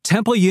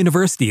Temple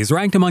University is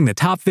ranked among the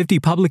top 50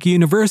 public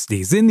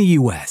universities in the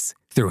U.S.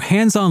 Through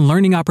hands-on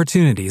learning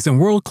opportunities and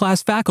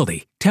world-class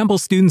faculty, Temple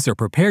students are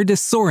prepared to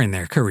soar in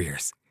their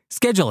careers.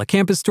 Schedule a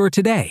campus tour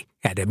today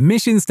at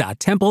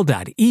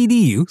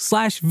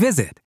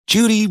admissions.temple.edu/visit.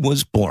 Judy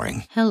was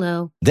boring.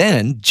 Hello.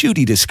 Then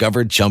Judy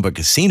discovered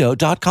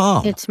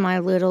ChumbaCasino.com. It's my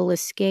little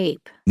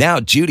escape. Now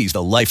Judy's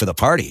the life of the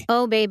party.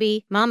 Oh,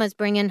 baby, mama's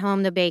bringing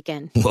home the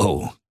bacon.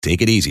 Whoa,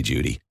 take it easy,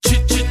 Judy.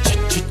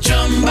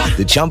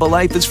 The Chumba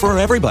life is for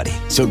everybody.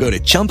 So go to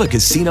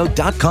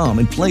ChumbaCasino.com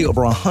and play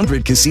over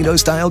 100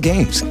 casino-style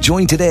games.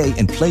 Join today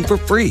and play for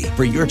free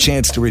for your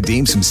chance to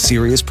redeem some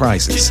serious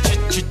prizes.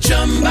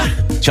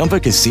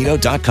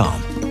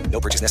 ChumbaCasino.com. No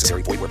purchase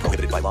necessary. Void where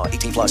prohibited by law.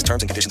 18+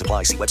 terms and conditions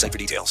apply. See website for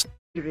details.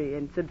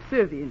 And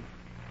subservient,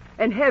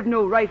 and have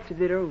no rights of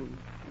their own.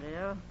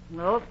 Yeah,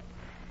 nope,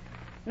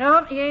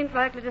 he ain't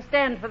likely to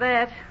stand for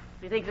that.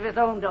 If he thinks of his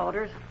own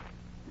daughters.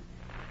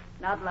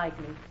 Not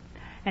likely.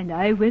 And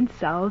I went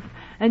south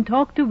and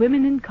talked to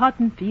women in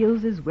cotton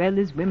fields as well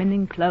as women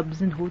in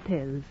clubs and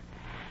hotels.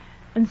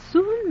 And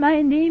soon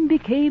my name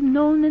became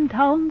known in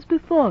towns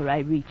before I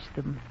reached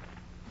them.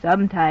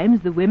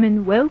 Sometimes the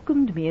women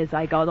welcomed me as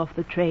I got off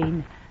the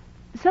train.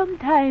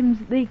 Sometimes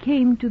they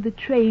came to the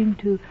train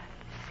to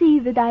see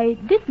that I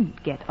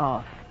didn't get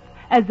off,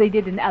 as they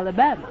did in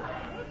Alabama.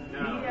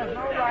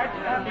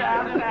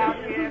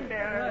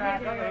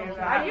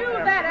 Are you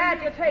that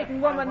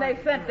agitating woman they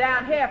sent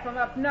down here from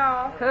up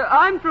north?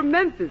 I'm from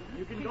Memphis,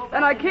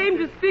 and I came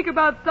to speak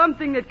about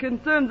something that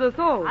concerns us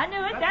all. I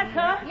knew it. That's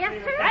her. Yes,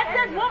 sir. That's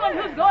that woman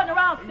who's going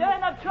around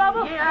stirring up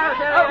trouble.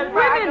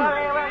 Women,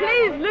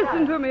 please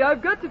listen to me.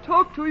 I've got to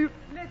talk to you.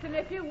 Listen,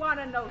 if you want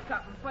to know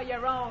something for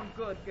your own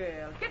good,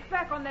 girl, get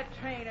back on that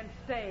train and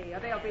stay, or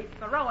they'll be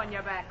throwing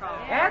you back on.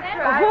 That's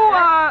right. Who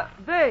are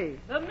they?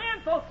 The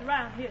men folks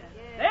around here.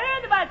 They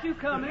heard about you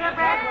coming.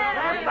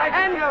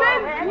 And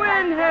since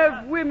when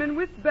have women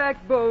with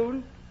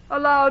backbone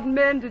allowed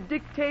men to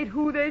dictate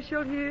who they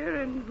shall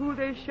hear and who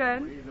they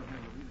shan't?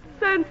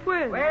 Since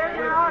when? We don't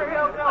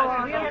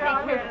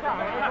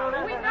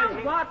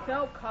want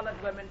no colored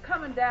women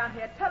coming down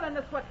here telling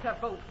us what to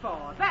vote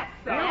for.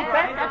 That's all.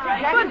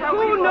 But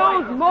who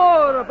knows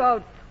more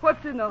about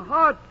what's in the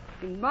hearts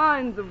and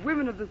minds of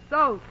women of the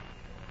South,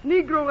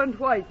 Negro and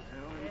white?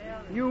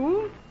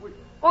 You?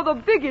 Or the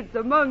bigots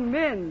among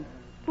men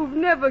who've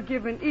never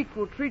given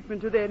equal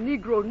treatment to their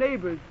Negro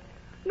neighbors,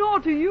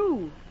 nor to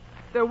you,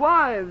 their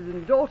wives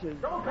and daughters?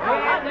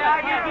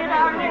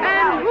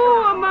 And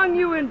who among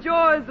you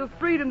enjoys the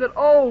freedom that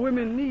all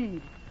women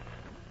need?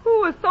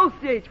 Who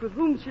associates with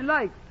whom she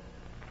likes?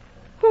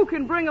 Who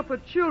can bring up her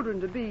children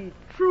to be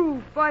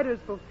true fighters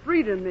for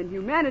freedom and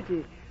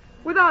humanity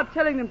without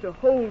telling them to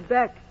hold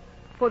back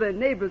for their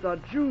neighbors are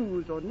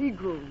Jews or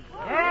Negroes?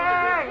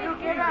 You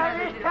get out of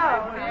this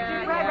town.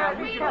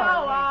 We know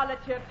all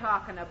that you're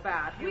talking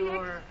about. We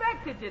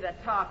expected you to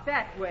talk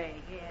that way.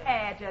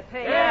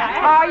 Agitator.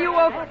 Are you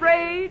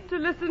afraid to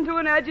listen to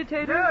an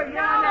agitator?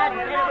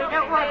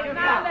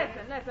 Now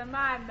listen.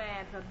 My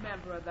man's a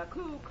member of the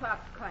Ku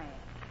Klux Klan.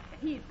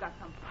 He's got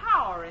some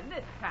power in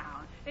this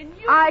town. And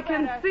I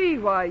can see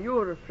why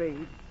you're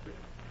afraid.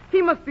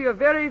 He must be a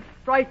very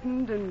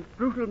frightened and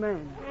brutal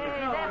man.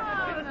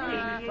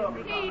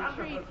 He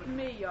treats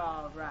me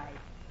all right.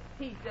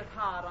 He's just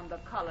hard on the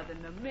colored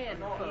and the men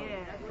folks.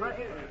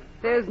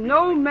 There's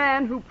no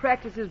man who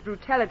practices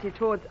brutality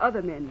towards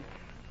other men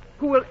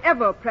who will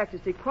ever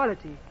practice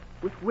equality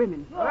with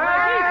women. We don't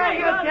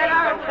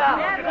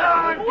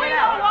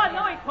want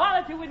no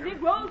equality with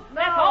Negroes.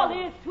 That's all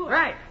there is to it.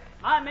 Right.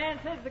 My man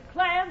says the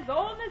Klan's the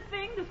only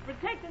thing that's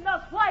protecting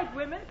us white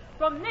women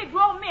from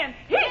Negro men.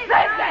 He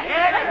says that!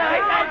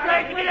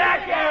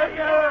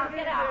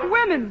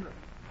 Women!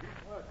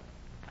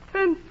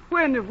 Since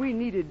when have we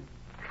needed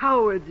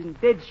cowards in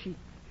bedsheets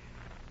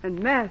and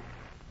masks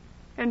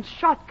and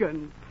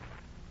shotguns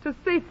to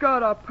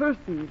safeguard our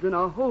persons and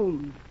our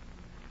homes?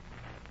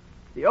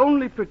 The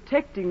only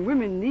protecting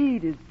women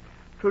need is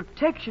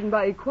protection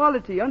by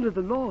equality under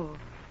the law,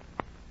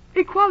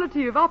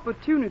 equality of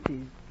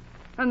opportunities,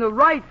 and the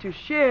right to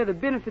share the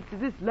benefits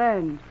of this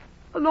land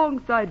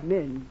alongside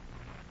men,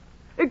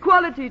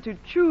 equality to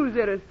choose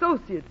their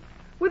associates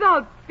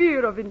without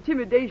fear of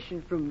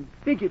intimidation from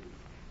bigots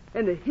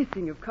and the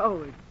hissing of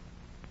cowards.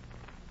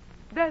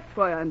 That's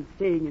why I'm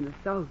staying in the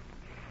South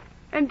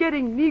and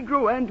getting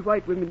Negro and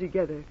white women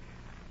together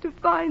to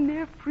find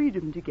their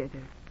freedom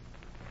together.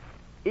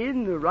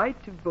 In the right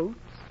to vote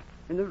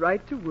and the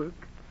right to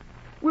work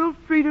will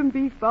freedom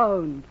be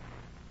found.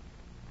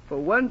 For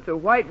once a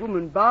white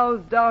woman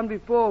bows down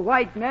before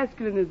white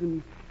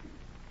masculinism,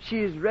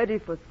 she is ready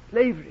for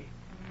slavery.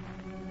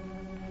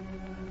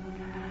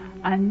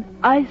 And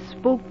I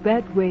spoke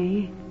that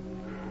way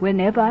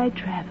whenever I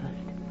traveled.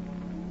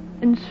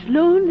 And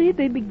slowly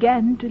they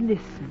began to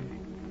listen.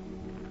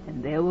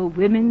 And there were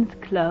women's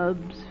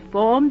clubs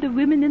formed of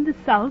women in the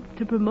South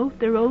to promote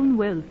their own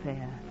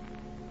welfare.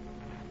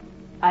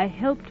 I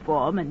helped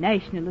form a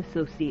national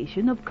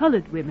association of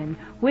colored women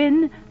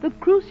when the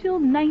crucial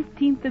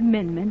 19th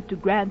Amendment to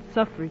grant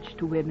suffrage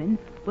to women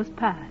was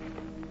passed.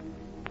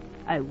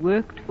 I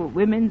worked for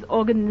women's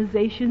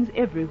organizations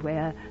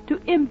everywhere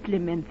to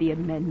implement the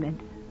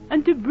amendment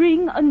and to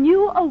bring a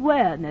new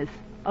awareness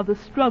of the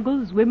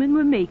struggles women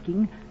were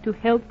making to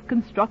help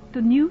construct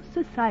a new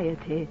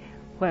society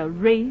where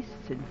race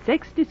and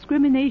sex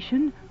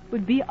discrimination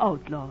would be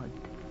outlawed.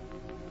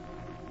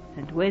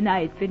 And when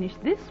I had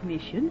finished this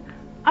mission,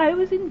 I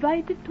was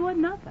invited to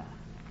another.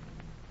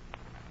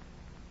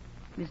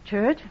 Miss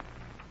Church,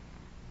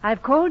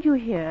 I've called you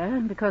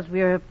here because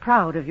we're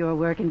proud of your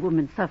work in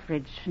women's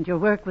suffrage and your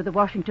work with the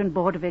Washington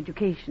Board of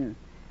Education.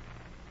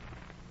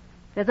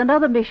 There's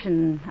another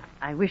mission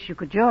I wish you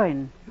could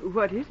join.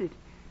 What is it?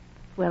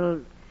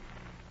 Well,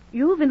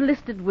 you've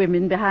enlisted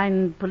women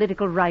behind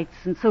political rights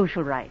and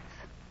social rights.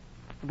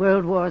 The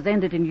world wars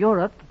ended in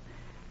Europe.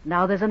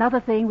 Now there's another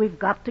thing we've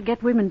got to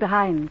get women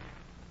behind.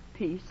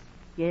 Peace?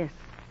 Yes.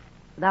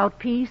 Without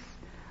peace,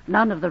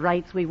 none of the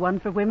rights we won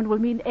for women will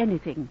mean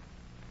anything.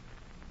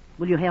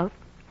 Will you help?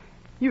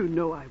 You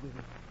know I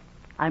will.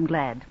 I'm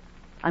glad.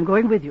 I'm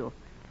going with you.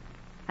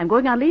 I'm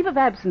going on leave of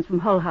absence from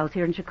Hull House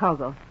here in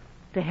Chicago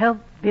to help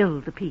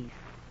build the peace.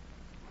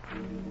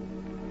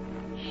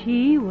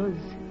 She was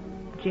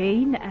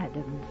Jane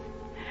Addams,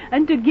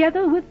 and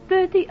together with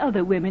 30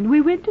 other women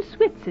we went to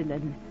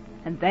Switzerland,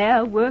 and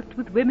there worked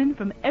with women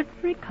from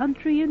every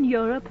country in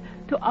Europe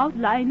to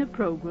outline a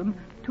program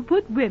to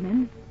put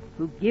women,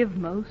 who give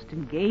most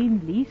and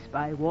gain least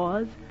by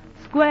wars,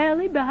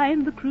 squarely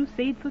behind the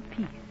crusade for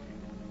peace.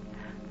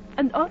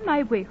 And on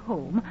my way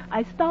home,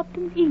 I stopped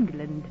in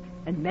England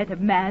and met a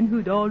man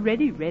who'd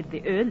already read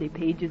the early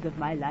pages of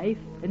my life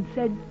and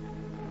said,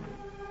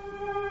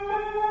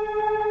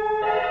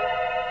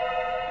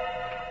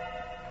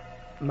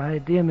 My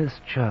dear Miss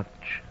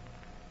Church,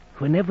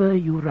 whenever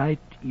you write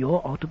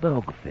your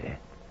autobiography,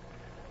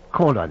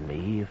 call on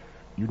me if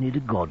you need a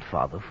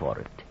godfather for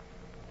it.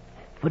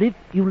 For if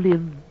you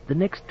live the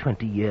next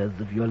 20 years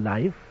of your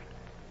life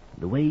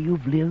the way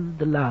you've lived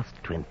the last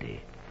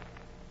 20,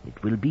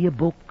 it will be a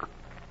book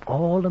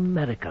all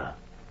America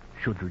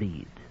should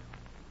read.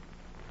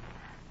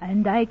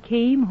 And I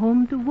came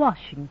home to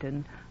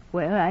Washington,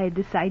 where I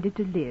decided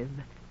to live.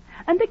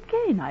 And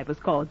again I was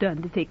called to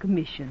undertake a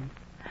mission.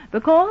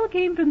 The call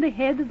came from the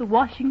head of the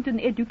Washington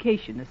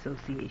Education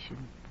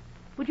Association.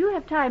 Would you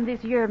have time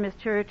this year, Miss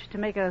Church, to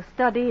make a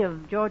study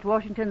of George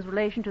Washington's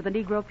relation to the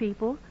Negro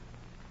people?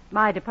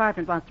 My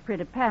department wants to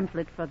print a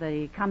pamphlet for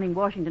the coming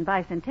Washington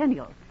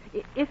bicentennial.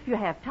 If you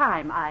have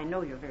time, I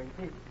know you're very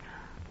busy.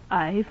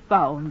 I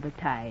found the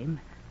time,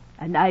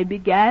 and I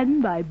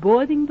began by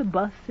boarding the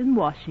bus in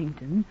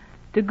Washington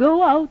to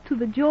go out to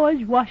the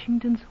George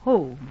Washington's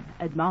home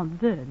at Mount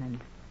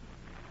Vernon.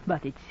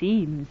 But it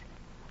seems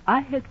I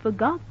had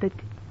forgot that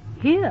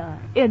here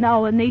in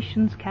our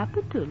nation's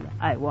capital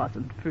I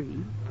wasn't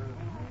free.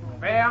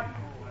 Fair,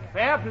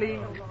 please.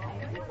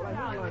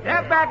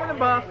 Step back in the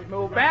bus.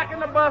 Move back in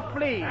the bus,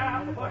 please.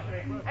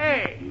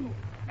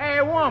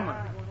 Hey, woman.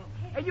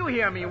 Hey, you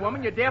hear me,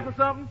 woman. You deaf or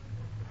something?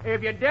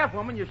 If you're deaf,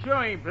 woman, you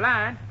sure ain't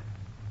blind.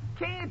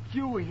 Can't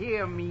you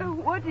hear me?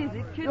 What is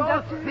it, kid?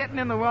 You're sitting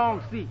in the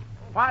wrong seat.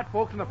 White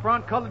folks in the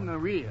front, colored in the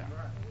rear.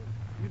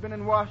 You been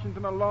in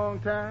Washington a long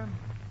time?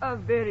 A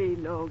very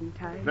long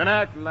time. Then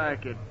act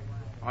like it.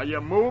 Are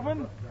you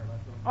moving?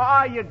 Or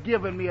are you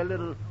giving me a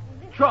little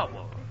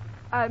trouble?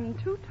 I'm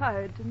too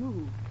tired to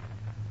move.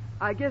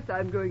 I guess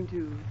I'm going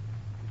to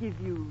give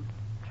you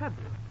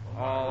trouble.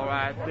 All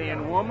right,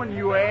 then, woman,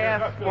 you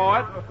asked for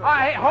it. All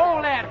right,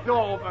 hold that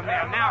door open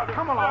there. Now,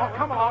 come along.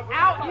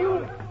 Out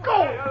you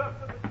go!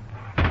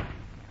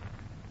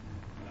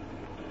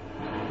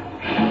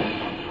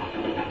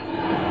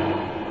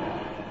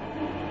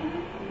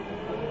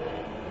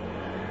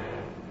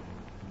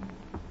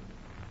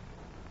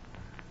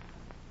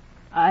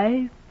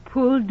 I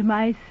pulled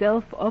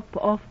myself up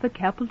off the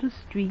Capitol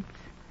streets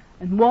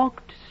and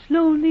walked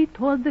slowly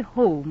toward the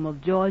home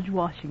of George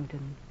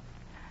Washington.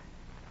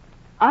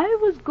 I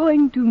was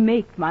going to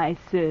make my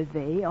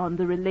survey on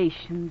the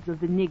relations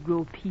of the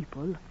Negro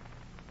people,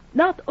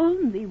 not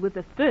only with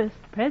the first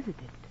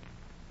president,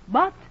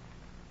 but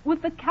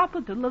with the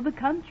capital of the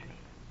country.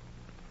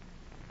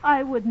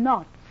 I would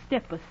not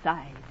step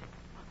aside.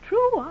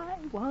 True, I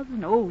was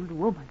an old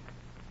woman,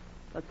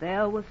 but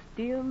there were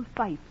still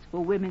fights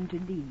for women to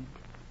lead.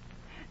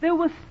 There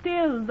were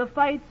still the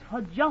fights for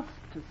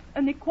justice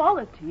and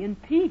equality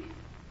and peace.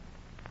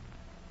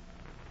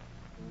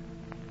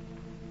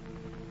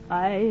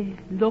 I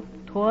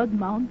looked toward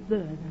Mount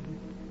Vernon.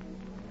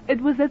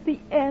 It was at the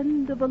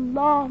end of a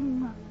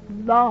long,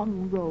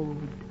 long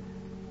road,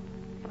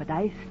 but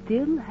I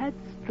still had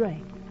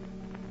strength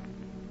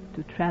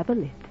to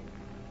travel it.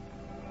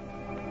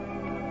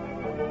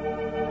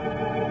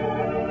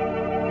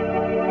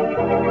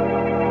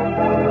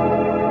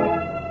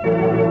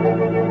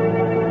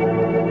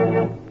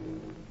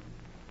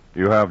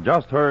 You have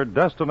just heard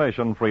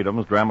Destination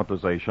Freedom's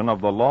dramatization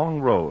of The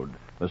Long Road,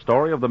 the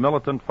story of the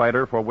militant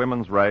fighter for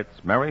women's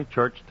rights, Mary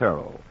Church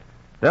Terrell.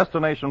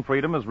 Destination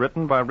Freedom is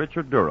written by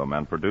Richard Durham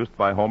and produced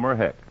by Homer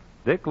Heck.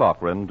 Dick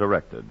Lochran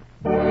directed.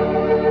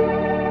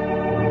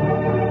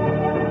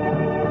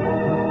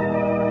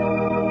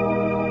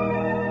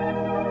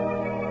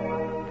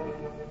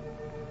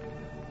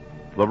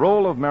 The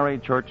role of Mary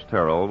Church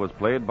Terrell was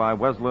played by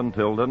Wesleyan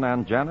Tilden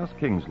and Janice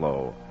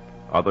Kingslow.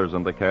 Others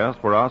in the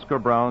cast were Oscar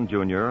Brown,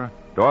 Jr.,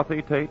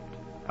 Dorothy Tate,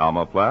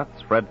 Alma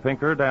Platts, Fred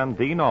Pinkard, and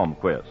Dean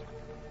Almquist.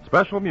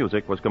 Special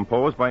music was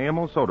composed by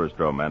Emil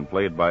Soderstrom and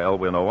played by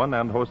Elwin Owen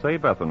and Jose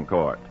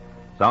Bethencourt.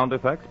 Sound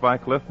effects by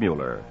Cliff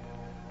Mueller.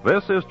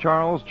 This is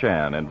Charles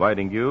Chan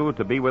inviting you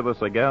to be with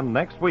us again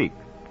next week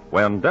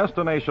when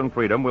Destination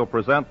Freedom will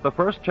present the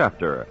first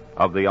chapter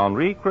of the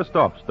Henri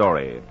Christophe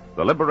story,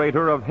 The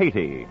Liberator of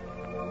Haiti.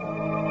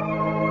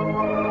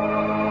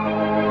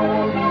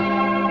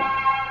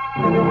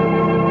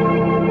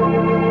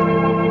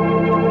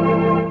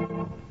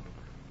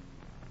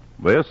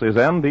 This is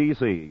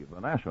NBC,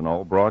 the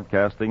national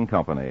broadcasting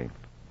company.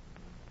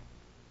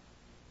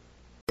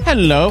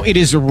 Hello, it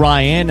is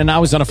Ryan, and I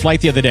was on a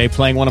flight the other day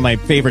playing one of my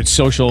favorite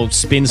social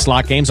spin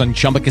slot games on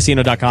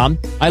ChumbaCasino.com.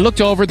 I looked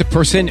over at the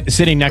person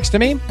sitting next to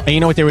me, and you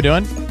know what they were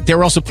doing? They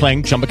were also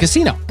playing Chumba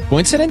Casino.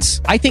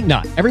 Coincidence? I think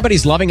not.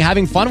 Everybody's loving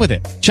having fun with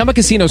it. Chumba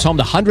Casino is home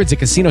to hundreds of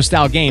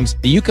casino-style games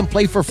that you can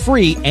play for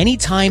free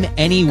anytime,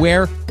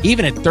 anywhere,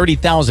 even at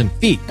 30,000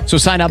 feet. So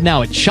sign up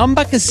now at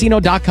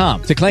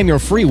ChumbaCasino.com to claim your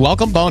free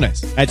welcome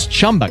bonus. That's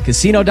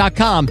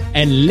ChumbaCasino.com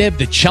and live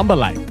the Chumba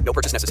life. No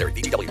purchase necessary.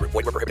 VGW. Void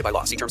where prohibited by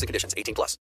law. See terms and conditions. 18+.